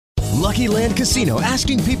Lucky Land Casino,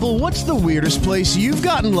 asking people, what's the weirdest place you've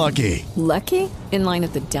gotten lucky? Lucky? In line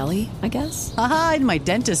at the deli, I guess? Aha, in my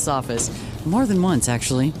dentist's office. More than once,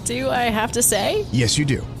 actually. Do I have to say? Yes, you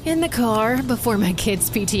do. In the car before my kids'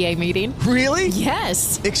 PTA meeting. Really?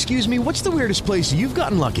 Yes. Excuse me, what's the weirdest place you've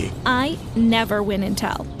gotten lucky? I never win and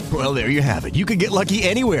tell. Well, there you have it. You can get lucky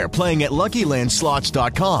anywhere, playing at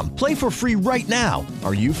LuckyLandSlots.com. Play for free right now.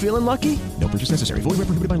 Are you feeling lucky? No purchase necessary. Void where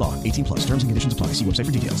prohibited by law. 18 plus. Terms and conditions apply. See website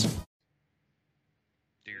for details.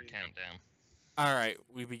 Do your countdown. All right,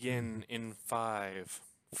 we begin in 5,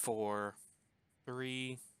 4,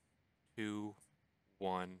 3, 2,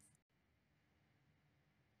 1.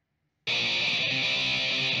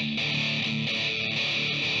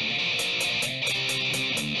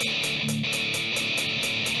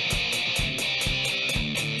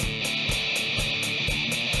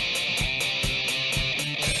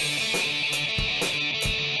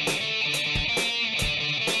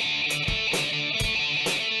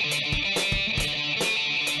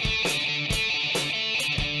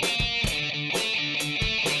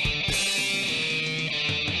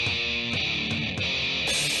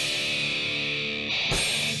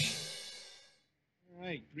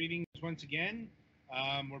 Greetings once again.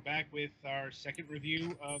 We're back with our second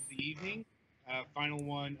review of the evening, final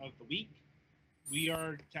one of the week. We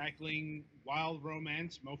are tackling Wild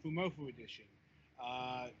Romance Mofu Mofu Edition.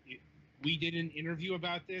 We did an interview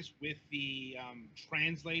about this with the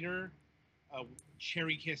translator,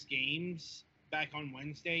 Cherry Kiss Games, back on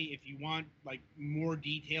Wednesday. If you want like more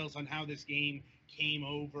details on how this game came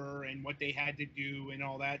over and what they had to do and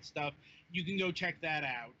all that stuff, you can go check that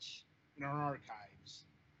out in our archives.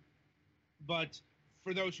 But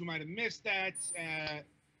for those who might have missed that,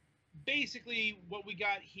 basically what we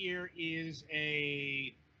got here is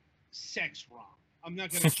a sex romp. I'm not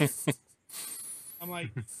going to... I'm like...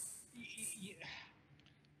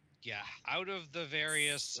 Yeah, out of the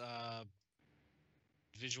various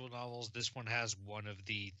visual novels, this one has one of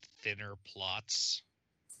the thinner plots.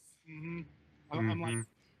 Mm-hmm. I'm like...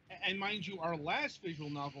 And mind you, our last visual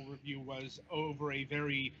novel review was over a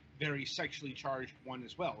very, very sexually charged one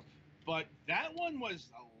as well. But that one was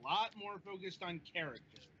a lot more focused on character.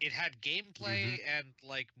 It had gameplay and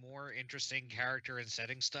like more interesting character and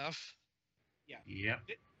setting stuff. Yeah. Yep.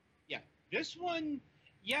 Yeah. This one,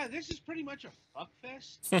 this is pretty much a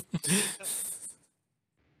fuckfest.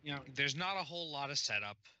 You know, there's not a whole lot of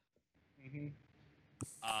setup. And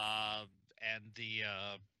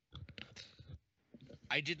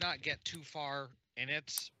I did not get too far in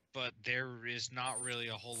it, but there is not really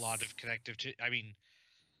a whole lot of connective. I mean.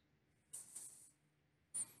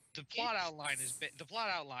 The plot outline,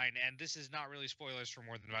 and this is not really spoilers for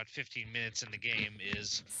more than about 15 minutes in the game,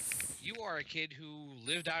 is you are a kid who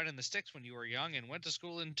lived out in the sticks when you were young and went to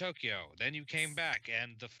school in Tokyo. Then you came back,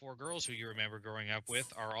 and the 4 girls who you remember growing up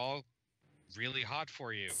with are all really hot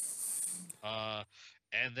for you.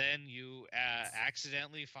 And then you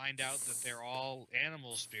accidentally find out that they're all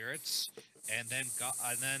animal spirits, and then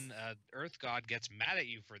Earth God gets mad at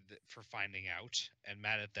you for finding out and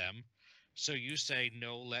mad at them. So you say,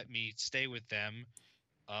 no, let me stay with them.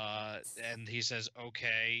 And he says,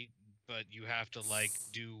 okay, but you have to, like,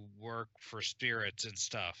 do work for spirits and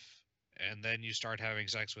stuff. And then you start having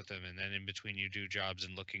sex with them. And then in between you do jobs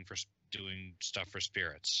and doing stuff for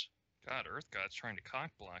spirits. God, Earth God's trying to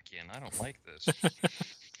cock block you, and I don't like this.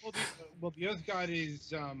 well, the Earth God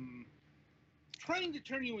is trying to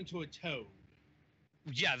turn you into a toad.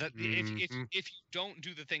 Yeah, if you don't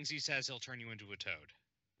do the things he says, he'll turn you into a toad.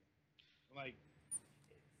 Like,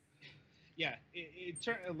 yeah,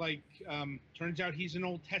 turns out he's an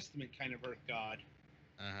Old Testament kind of Earth God.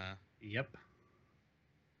 Yep.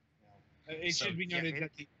 It should be noted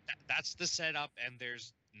that that's the setup, and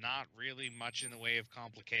there's not really much in the way of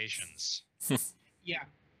complications. Yeah,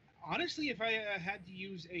 honestly, if I had to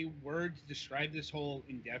use a word to describe this whole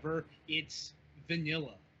endeavor, it's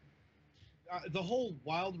vanilla. The whole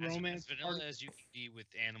Wild Romance... As vanilla as you can be with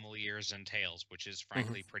animal ears and tails, which is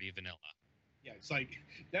frankly pretty vanilla. Yeah, it's like,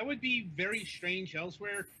 that would be very strange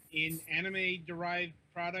elsewhere in anime-derived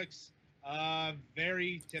products.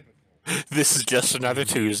 Very typical. This is just another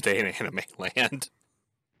Tuesday in anime land.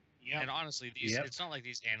 Yeah. And honestly, it's not like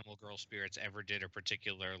these animal girl spirits ever did a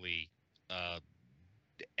particularly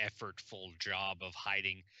effortful job of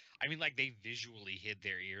hiding. I mean, like, they visually hid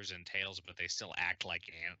their ears and tails, but they still act like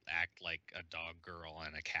a dog girl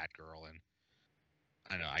and a cat girl. And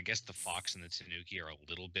I don't know, I guess the fox and the tanuki are a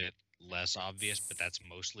little bit less obvious, but that's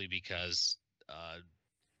mostly because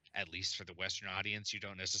at least for the Western audience, you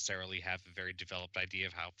don't necessarily have a very developed idea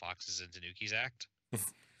of how foxes and tanukis act,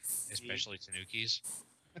 especially tanukis.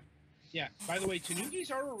 Yeah. By the way,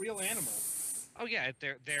 tanukis are a real animal. Oh yeah,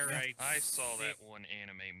 they're I saw that one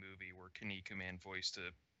anime movie where Kinnikuman voiced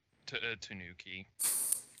a tanuki.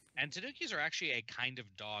 and tanukis are actually a kind of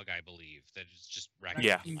dog, I believe, that is just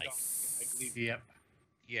Yeah. raccoon-like. I believe. Yep.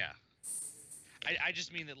 Yeah. I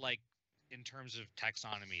just mean that, like, in terms of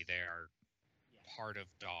taxonomy, they are part of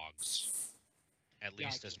dogs, at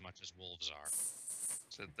least as much as wolves are.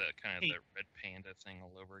 So that kind of the red panda thing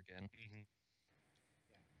all over again. Mm-hmm.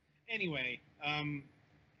 Anyway, and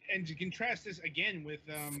to contrast this again with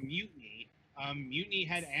Mutiny, Mutiny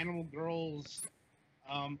had animal girls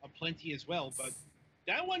aplenty as well, but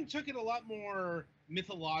that one took it a lot more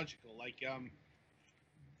mythological. Like,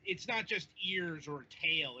 it's not just ears or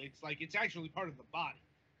tail; it's like it's actually part of the body.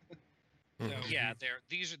 So, Yeah,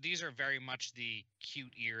 these are very much the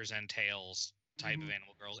cute ears and tails type of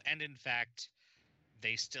animal girls, and in fact,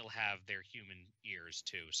 they still have their human ears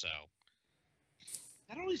too. So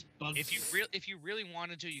that always bugs me. if you really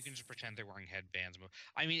wanted to, you can just pretend they're wearing headbands.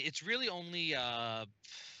 I mean, it's really only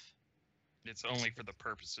It's only for the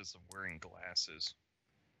purposes of wearing glasses.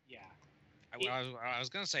 Yeah. What I was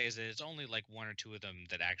gonna say is that it's only like one or two of them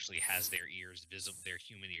that actually has their ears visible, their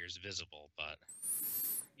human ears visible. But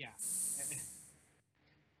yeah,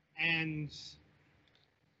 and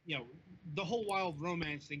you know, the whole wild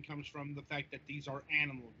romance thing comes from the fact that these are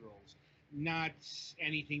animal girls, not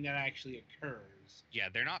anything that actually occurs. Yeah,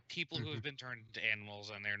 they're not people who have been turned into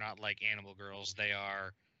animals, and they're not like animal girls. They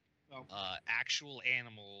are actual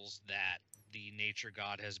animals that the nature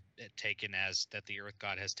god has taken as, that the earth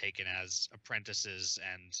god has taken as apprentices,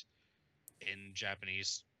 and in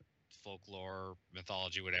Japanese folklore,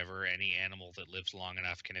 mythology, whatever, any animal that lives long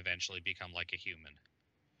enough can eventually become like a human.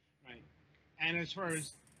 Right. And as far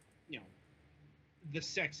as, you know, the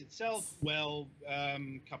sex itself, well,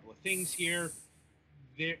 couple of things here.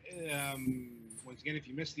 There, once again, if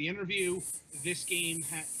you missed the interview, this game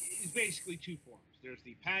is basically two forms. There's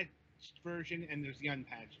the patched version and there's the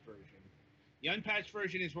unpatched version. The unpatched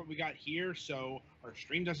version is what we got here, so our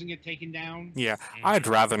stream doesn't get taken down. Yeah, I'd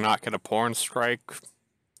rather not get a porn strike.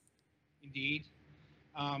 Indeed.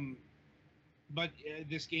 But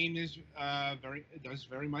this game is does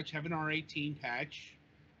very much have an R18 patch.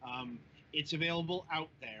 It's available out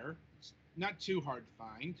there. It's not too hard to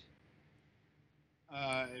find,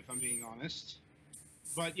 if I'm being honest.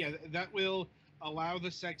 But yeah, that will allow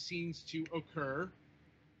the sex scenes to occur.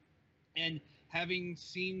 And having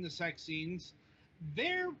seen the sex scenes,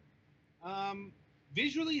 they're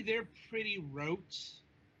visually they're pretty rote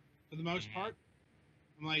for the most part.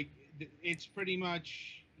 I'm like, it's pretty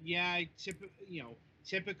much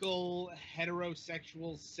typical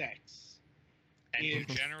heterosexual sex. And you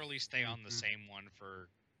generally stay on the same one for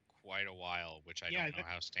quite a while, which I don't know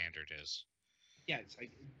how standard is. Yeah, it's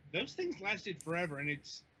like those things lasted forever, and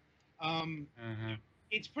it's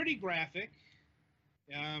pretty graphic.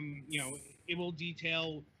 It will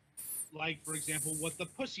detail, like, for example, what the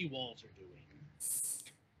pussy walls are doing.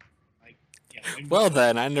 Well,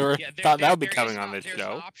 then, I never thought that would be coming on this show. There's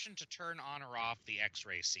an option to turn on or off the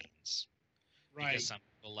X-ray scenes. Right. Because some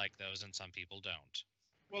people like those and some people don't.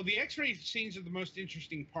 Well, the X-ray scenes are the most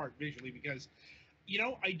interesting part visually because,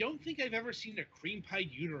 I don't think I've ever seen a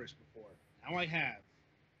cream-pied uterus before. Now I have.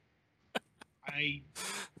 I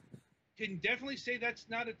can definitely say that's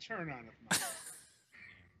not a turn-on of mine.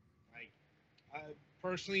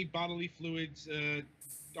 Personally, bodily fluids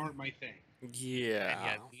aren't my thing.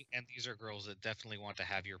 Yeah. And these are girls that definitely want to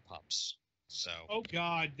have your pups. So. Oh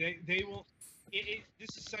God, they will.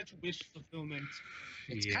 This is such wish fulfillment.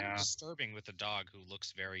 It's kind of disturbing with a dog who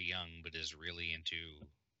looks very young but is really into.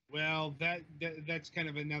 Well, that's kind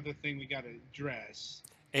of another thing we got to address.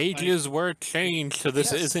 Ages were changed, so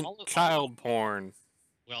this isn't child porn.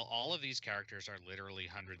 Well, all of these characters are literally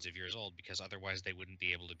hundreds of years old because otherwise they wouldn't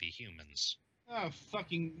be able to be humans. Oh,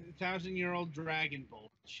 fucking 1,000-year-old dragon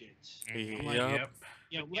bullshit. Yep.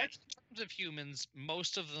 In terms of humans,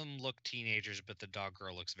 most of them look teenagers, but the dog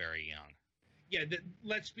girl looks very young. Yeah,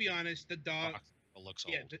 let's be honest. The dog looks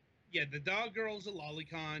old. The dog girl's a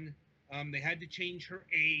lolicon. They had to change her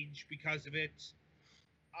age because of it.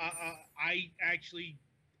 I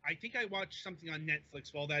think I watched something on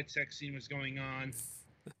Netflix while that sex scene was going on,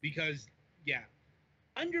 because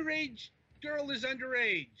underage girl is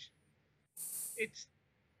underage.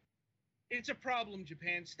 It's a problem,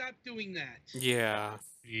 Japan. Stop doing that. Yeah.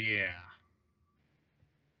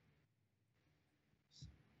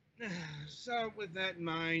 So with that in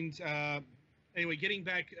mind, anyway, getting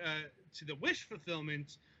back to the wish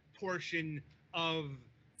fulfillment portion of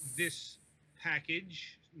this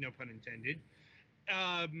package, no pun intended,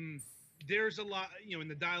 there's a lot, in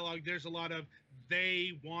the dialogue, there's a lot of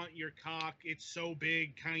they want your cock, it's so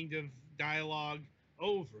big kind of dialogue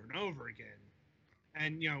over and over again.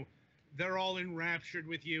 And, they're all enraptured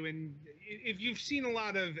with you. And if you've seen a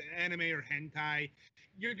lot of anime or hentai,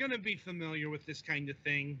 you're going to be familiar with this kind of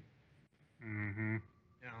thing. Mm-hmm.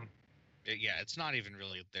 Yeah, it's not even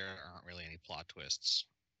really, there aren't really any plot twists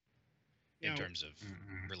in terms of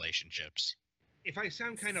relationships. If I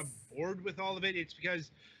sound kind of bored with all of it, it's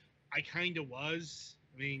because I kind of was.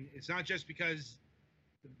 I mean, it's not just because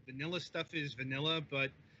the vanilla stuff is vanilla,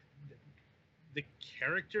 but the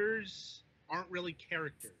characters aren't really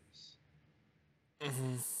characters.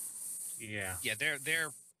 Mm-hmm. Yeah,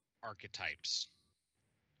 they're archetypes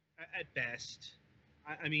At best.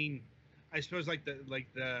 I mean, I suppose like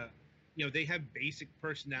the they have basic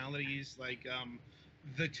personalities. Like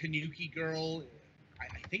the Tanuki girl, I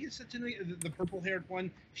think it's the purple-haired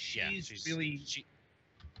one. She's really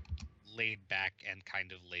laid back and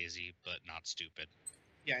kind of lazy, but not stupid.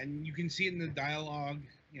 Yeah, and you can see it in the dialogue.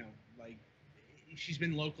 Like she's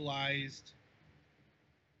been localized.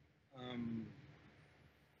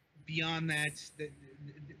 Beyond that,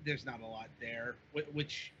 there's not a lot there,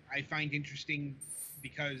 which I find interesting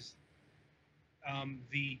because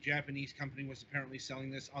the Japanese company was apparently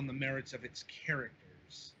selling this on the merits of its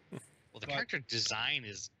characters. Well, the character design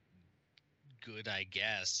is good, I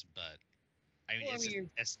guess, but I mean, it's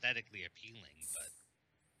aesthetically appealing, but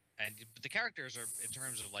the characters are, in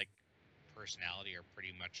terms of like personality, are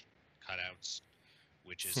pretty much cutouts,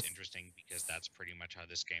 which is interesting because that's pretty much how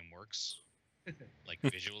this game works. Like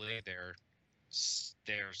visually, they're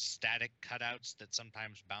static cutouts that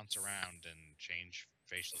sometimes bounce around and change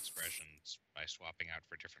facial expressions by swapping out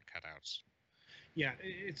for different cutouts. Yeah,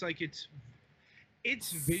 it's like its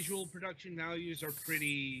visual production values are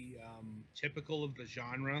pretty typical of the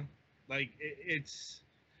genre. Like it's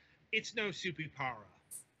no Supipara.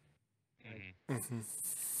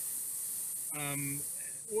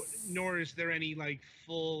 Nor is there any like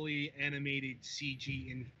fully animated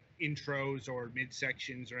CG intros or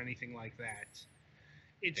midsections or anything like that.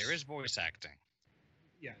 There is voice acting.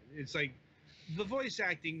 Yeah, it's like the voice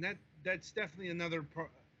acting that's definitely another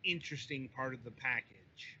interesting part of the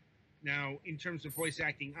package. Now, in terms of voice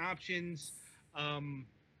acting options,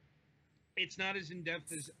 it's not as in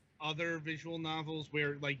depth as other visual novels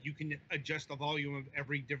where like you can adjust the volume of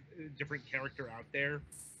every different character out there.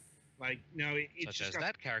 Like, no, it's such as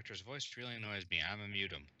that character's voice really annoys me. I'm gonna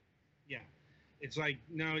mute him. Yeah, it's like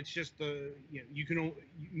no, it's just you can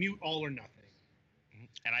mute all or nothing.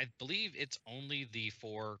 And I believe it's only the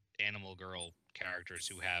 4 Animal Girl characters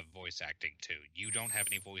who have voice acting too. You don't have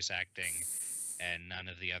any voice acting, and none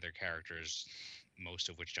of the other characters, most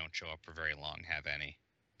of which don't show up for very long, have any.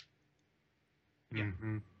 Yeah.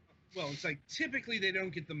 Well, it's like typically they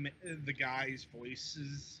don't get the guys'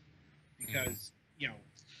 voices because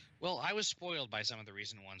Well, I was spoiled by some of the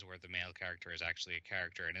recent ones where the male character is actually a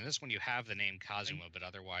character, and in this one you have the name Kazuma, but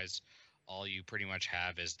otherwise, all you pretty much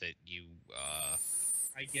have is that you.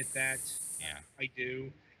 I get that. Yeah, I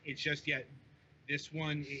do. It's just this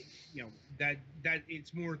one, that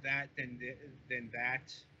it's more that than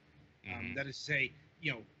that. That is to say,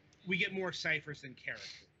 we get more ciphers than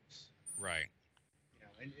characters. Right.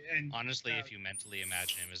 And honestly, if you mentally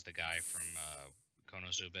imagine him as the guy from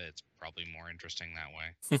Konosuba, it's probably more interesting that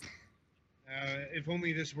way. If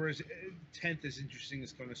only this were as 10th as interesting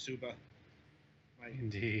as Konosuba.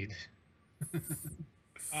 Indeed.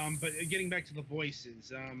 But getting back to the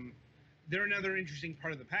voices, they're another interesting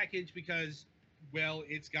part of the package because, well,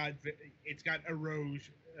 it's got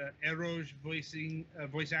Eroge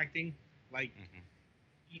voice acting. Like,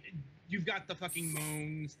 you've got the fucking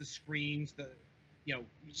moans, the screams,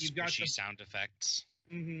 you've got the sound effects.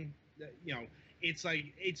 It's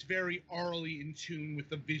like it's very orally in tune with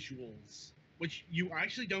the visuals, which you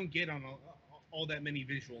actually don't get on all that many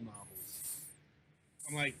visual novels.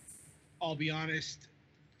 I'm like, I'll be honest.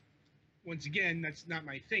 Once again, that's not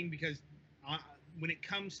my thing because when it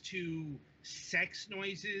comes to sex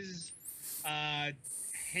noises,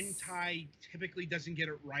 hentai typically doesn't get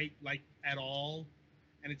it right, like at all,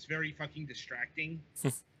 and it's very fucking distracting.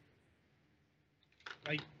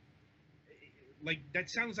 like that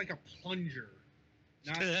sounds like a plunger,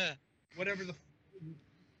 not whatever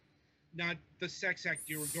not the sex act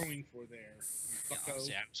you were going for there.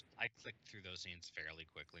 Honestly, I clicked through those scenes fairly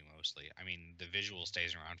quickly, mostly. I mean, the visual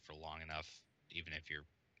stays around for long enough, even if you're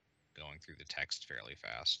going through the text fairly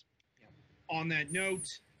fast. Yeah. On that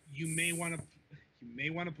note, you may want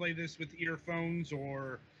to play this with earphones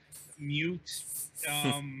or mute,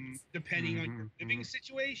 depending on your living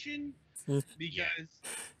situation, because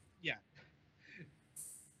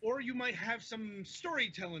or you might have some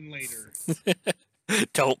storytelling later.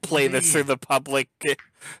 Don't play this Indeed. through the public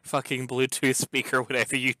fucking Bluetooth speaker,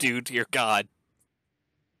 whatever you do, dear God.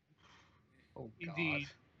 Oh, God. Indeed.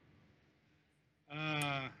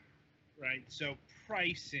 Right. So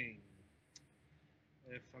pricing.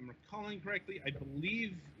 If I'm recalling correctly, I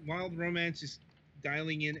believe Wild Romance is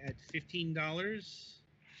dialing in at $15. Let's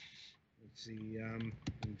see. Let me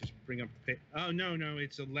just bring up the pay. Oh no,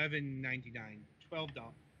 it's $11.99. $12.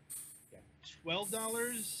 Yeah,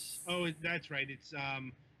 $12. Oh, that's right. It's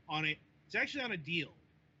on it. It's actually on a deal.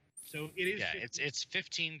 So it is. Yeah, 15. it's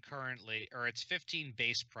 15 currently, or it's 15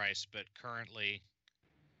 base price, but currently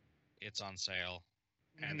it's on sale,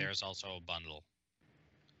 and there's also a bundle.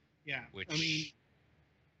 Yeah, which I mean,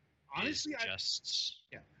 honestly, is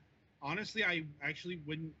honestly, I actually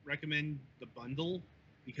wouldn't recommend the bundle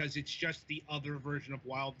because it's just the other version of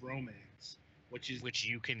Wild Romance, which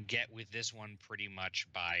you can get with this one pretty much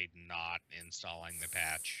by not installing the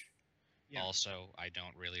patch. Yeah. Also, I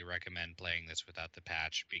don't really recommend playing this without the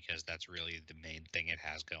patch because that's really the main thing it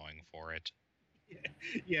has going for it.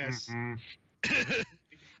 Yes.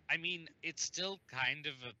 I mean, it's still kind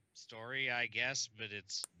of a story, I guess, but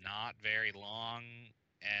it's not very long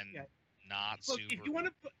and not Look, super.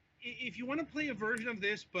 if you want to play a version of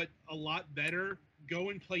this but a lot better, go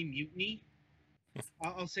and play Mutiny.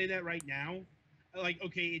 I'll say that right now. Like,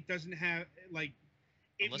 okay, it doesn't have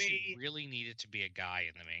unless you really need it to be a guy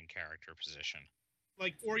in the main character position.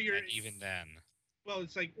 Or you're and even then. Well,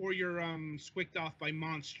 it's or you're squicked off by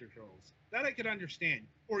monster trolls. That I could understand.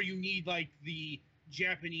 Or you need the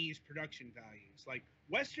Japanese production values. Like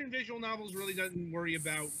Western visual novels really doesn't worry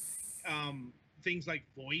about things like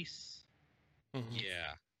voice.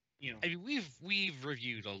 Yeah. I mean, we've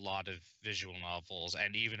reviewed a lot of visual novels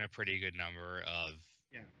and even a pretty good number of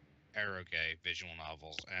eroge visual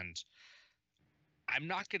novels, and I'm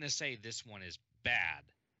not going to say this one is bad,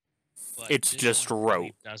 but it's just rote.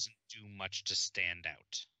 Really doesn't do much to stand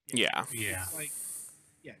out. Yeah. I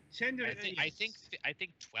think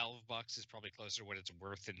 $12 is probably closer to what it's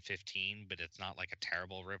worth than 15, but it's not like a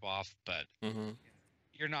terrible ripoff. But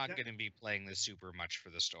you're not going to be playing this super much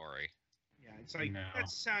for the story. Yeah, it's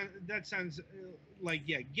that sounds like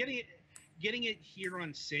getting it here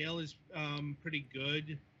on sale is pretty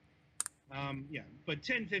good. But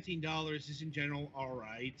 $10-15 is in general all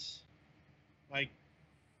right.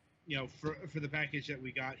 For the package that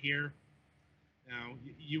we got here. Now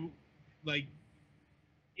you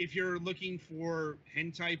if you're looking for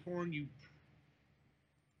hentai porn,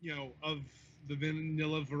 of the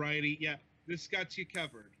vanilla variety, this got you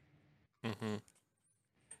covered.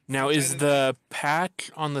 Now, is the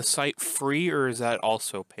patch on the site free, or is that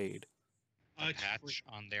also paid? The patch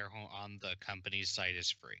on the company's site is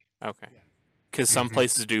free. Okay. Because some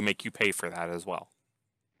places do make you pay for that as well.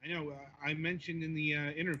 I know. I mentioned in the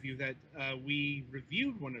interview that we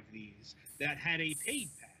reviewed one of these that had a paid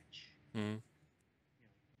patch.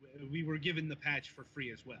 We were given the patch for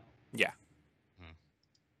free as well. Yeah.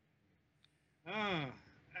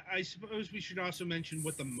 I suppose we should also mention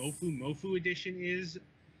what the Mofu edition is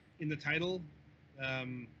in the title.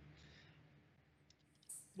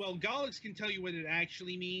 Well, Galax can tell you what it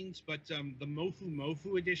actually means, but the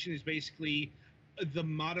Mofu edition is basically the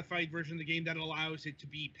modified version of the game that allows it to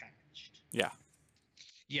be patched. Yeah.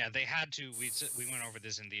 Yeah, they had to. We went over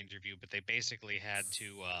this in the interview, but they basically had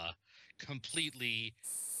to completely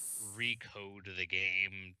recode the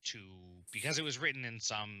game because it was written in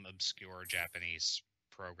some obscure Japanese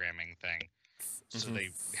programming thing. So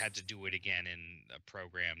they had to do it again in a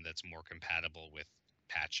program that's more compatible with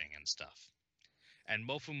patching and stuff. And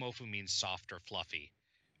Mofu means soft or fluffy,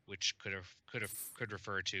 which could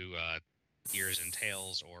refer to ears and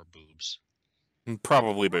tails or boobs.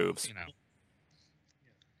 Probably boobs.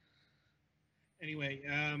 Anyway,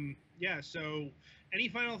 so any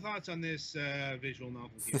final thoughts on this visual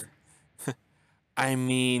novel here? I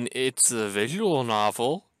mean, it's a visual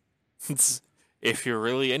novel. If you're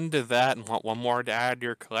really into that and want one more to add to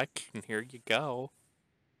your collection, here you go.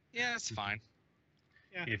 Yeah, it's fine.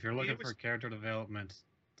 Yeah, if you're looking for character development,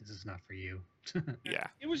 this is not for you. Yeah.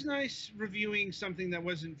 It was nice reviewing something that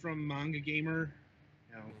wasn't from Manga Gamer.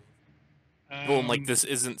 Well, this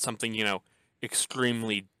isn't something,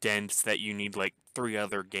 extremely dense that you need, 3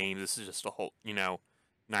 other games. This is just a whole,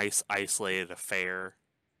 nice, isolated affair.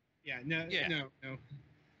 Yeah, no.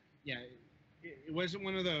 Yeah, it wasn't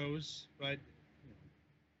one of those, but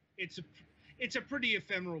it's a pretty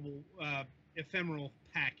ephemeral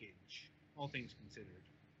package, all things considered.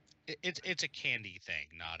 It's a candy thing,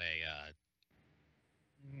 not a.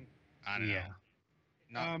 I don't know.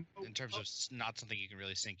 Not in terms of not something you can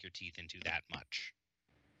really sink your teeth into that much.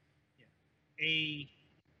 a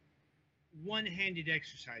one-handed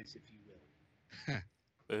exercise, if you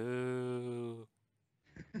will. Ooh.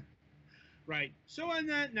 Right. So on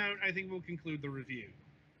that note, I think we'll conclude the review.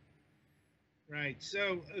 Right.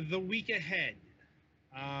 So the week ahead,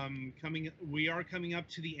 we are coming up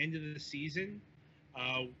to the end of the season.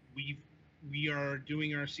 We are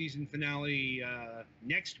doing our season finale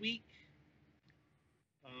next week.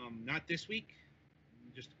 Not this week.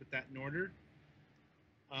 Just to put that in order.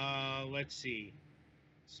 Let's see.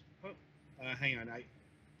 Hang on.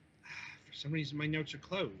 For some reason my notes are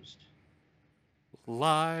closed.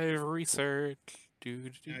 Live research.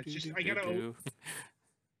 I just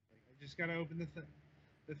gotta open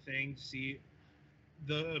the thing to see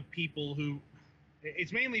the people who.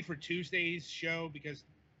 It's mainly for Tuesday's show because.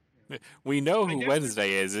 We know who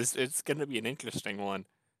Wednesday is. It's going to be an interesting one.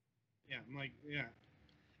 Yeah, I'm like, yeah.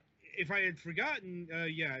 If I had forgotten,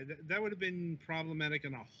 that would have been problematic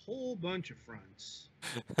on a whole bunch of fronts.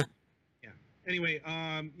 Yeah. Anyway,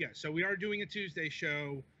 so we are doing a Tuesday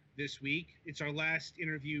show this week. It's our last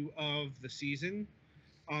interview of the season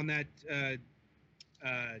on that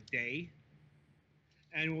day.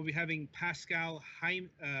 And we'll be having Pascal Hayman,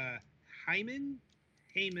 Haymann,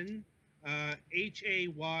 Hayman,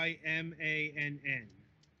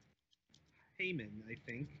 I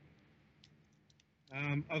think,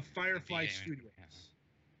 of Firefly Studios.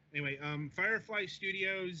 Anyway, Firefly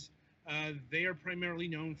Studios, they are primarily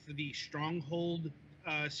known for the Stronghold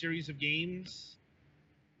series of games,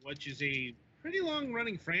 which is a pretty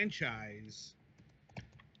long-running franchise.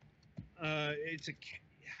 I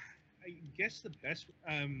guess the best.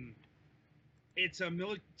 It's a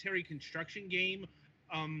military construction game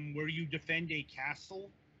where you defend a castle,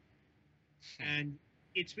 and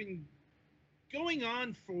it's been going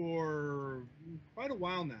on for quite a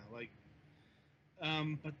while now. Like,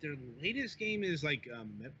 but their latest game is like,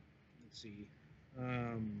 let's see,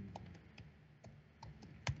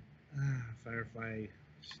 Firefly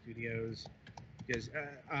Studios, because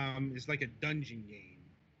it's like a dungeon game.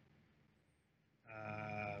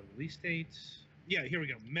 Release dates. Yeah, here we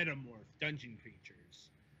go. Metamorph Dungeon Creatures.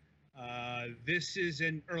 This is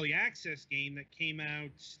an early access game that came out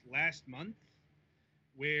last month,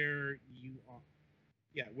 where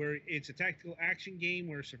where it's a tactical action game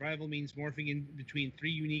where survival means morphing in between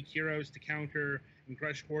three unique heroes to counter and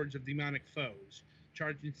crush hordes of demonic foes.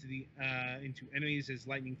 Charge into enemies as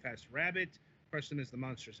lightning fast rabbit, crush them as the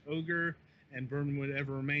monstrous ogre, and burn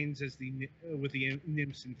whatever remains as with the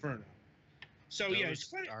nymph's inferno. So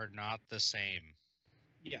Those are not the same.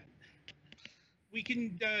 Yeah, we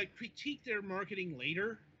can critique their marketing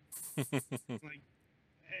later.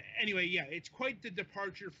 Anyway, it's quite the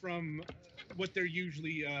departure from what they're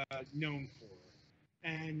usually known for,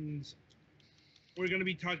 and we're going to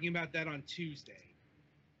be talking about that on Tuesday.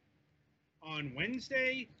 On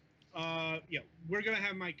Wednesday, we're going to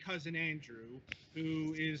have my cousin Andrew,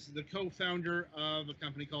 who is the co-founder of a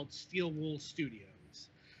company called Steel Wool Studios.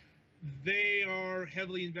 They are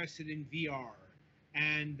heavily invested in VR,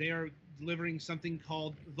 and they are delivering something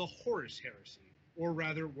called the Horus Heresy, or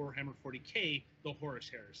rather Warhammer 40k, the Horus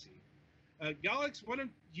Heresy. Galax, why don't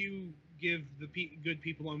you give the good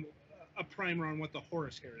people a primer on what the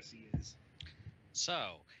Horus Heresy is?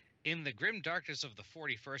 So, in the grim darkness of the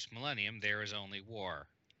 41st millennium, there is only war.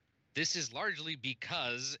 This is largely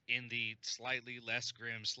because in the slightly less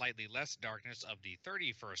grim, slightly less darkness of the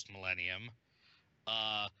 31st millennium,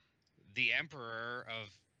 the Emperor of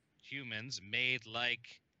humans made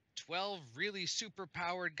like 12 really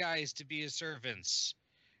super-powered guys to be his servants.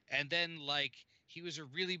 And then, like, he was a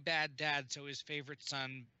really bad dad, so his favorite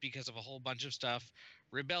son, because of a whole bunch of stuff,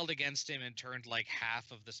 rebelled against him and turned like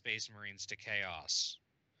half of the Space Marines to chaos.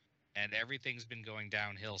 And everything's been going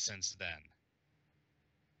downhill since then.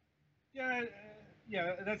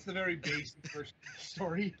 Yeah, that's the very basic first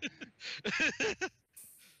story.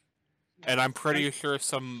 And I'm pretty sure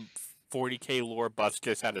some 40k lore buff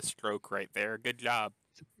just had a stroke right there. Good job.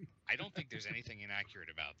 I don't think there's anything inaccurate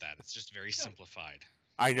about that. It's just very simplified.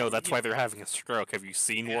 I know, that's why they're having a stroke. Have you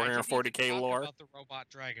seen Warhammer 40k lore? About the robot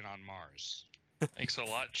dragon on Mars. Thanks a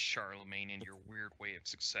lot, Charlemagne, and your weird way of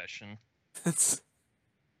succession.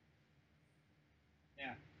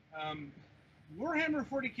 Warhammer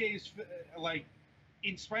 40k is like,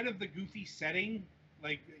 in spite of the goofy setting,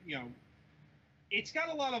 like, it's got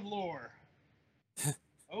a lot of lore.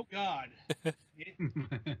 Oh God.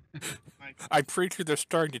 I'm pretty sure they're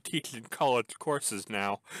starting to teach it in college courses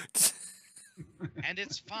now. And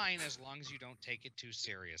it's fine as long as you don't take it too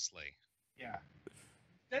seriously. Yeah.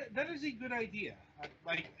 That is a good idea.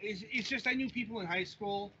 It's just I knew people in high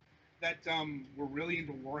school that were really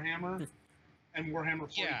into Warhammer and Warhammer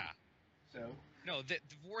 40. Yeah. So no, the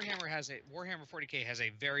Warhammer 40K has a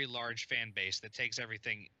very large fan base that takes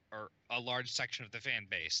everything, or a large section of the fan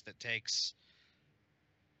base that takes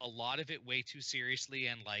a lot of it way too seriously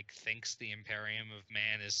and like thinks the Imperium of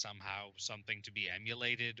Man is somehow something to be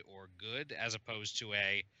emulated or good, as opposed to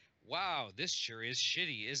a wow, this sure is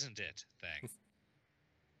shitty, isn't it thing.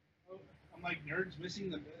 I'm like, nerds missing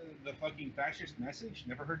the fucking fascist message.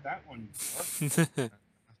 Never heard that one before.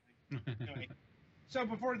 Anyway, so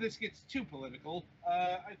before this gets too political,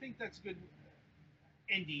 I think that's a good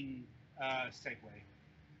ending segue.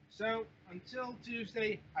 So until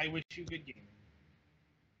Tuesday, I wish you good gaming.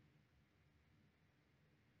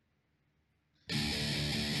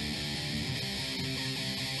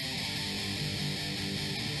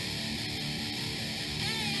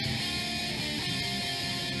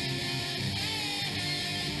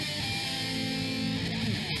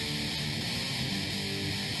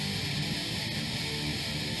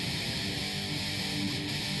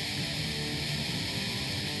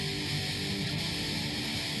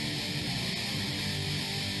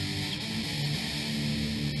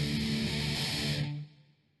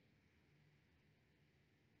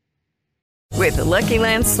 With the Lucky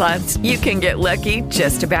Land Slots, you can get lucky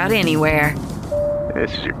just about anywhere.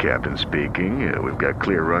 This is your captain speaking. We've got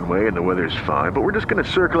clear runway and the weather's fine, but we're just going to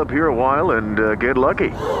circle up here a while and get lucky.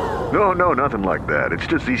 No, nothing like that. It's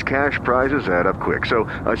just these cash prizes add up quick. So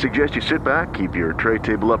I suggest you sit back, keep your tray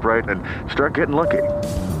table upright, and start getting lucky.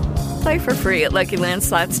 Play for free at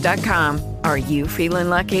LuckyLandSlots.com. Are you feeling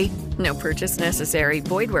lucky? No purchase necessary.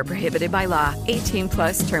 Void where prohibited by law.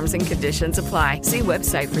 18+ terms and conditions apply. See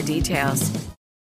website for details.